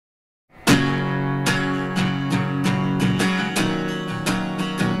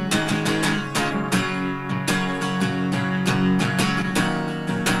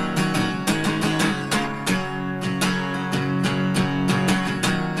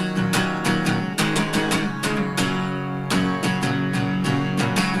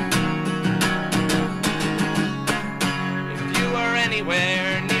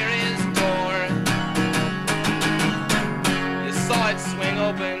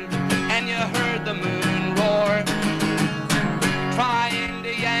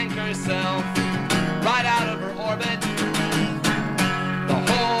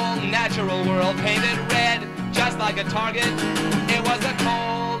a target. It was a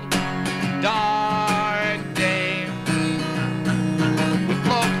cold, dark day with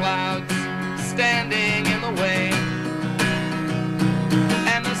low clouds standing in the way,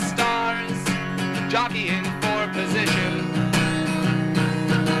 and the stars jockeying for position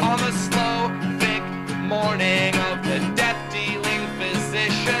on the slow, thick morning of the death-dealing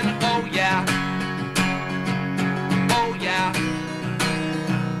physician. Oh yeah, oh yeah,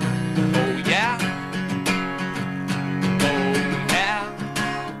 oh yeah, oh yeah.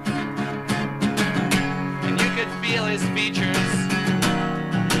 And you could feel his features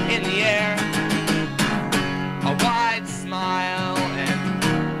in the air, a wide smile and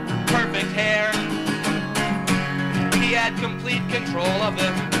perfect hair. He had complete control of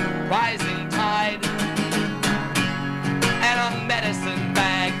the rising tide, and a medicine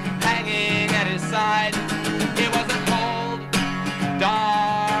bag hanging at his side. It was a cold,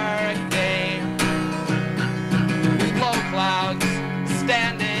 dark day with low clouds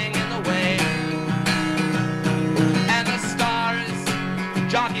standing in the way, and the stars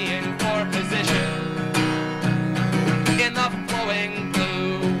jockeying for position in the flowing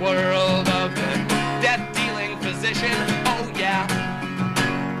blue world of the death-dealing physician. Oh yeah,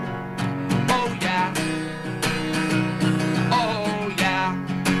 oh yeah, oh yeah,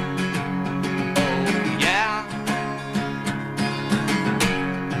 oh yeah.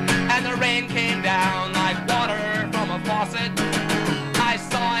 And the rain came down like water from a faucet. I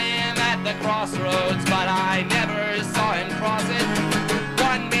saw him at the crossroads, but I never saw him cross it.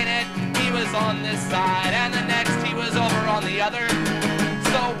 1 minute he was on this side, and the next he was over on the other.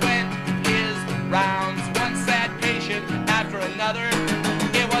 So went his rounds, one sad patient after another.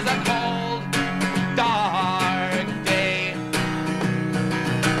 It was a cold, dark day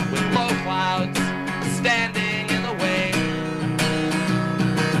with low clouds standing in the way,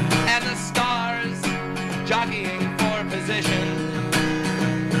 and the stars jockeying for position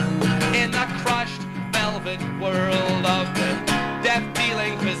in the crushed velvet world of the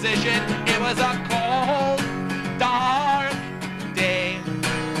death-dealing physician. It was a cold, dark day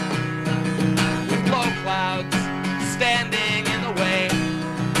with low clouds standing in the way,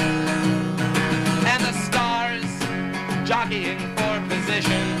 and the stars jockeying for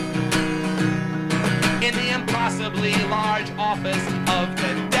position in the impossibly large office of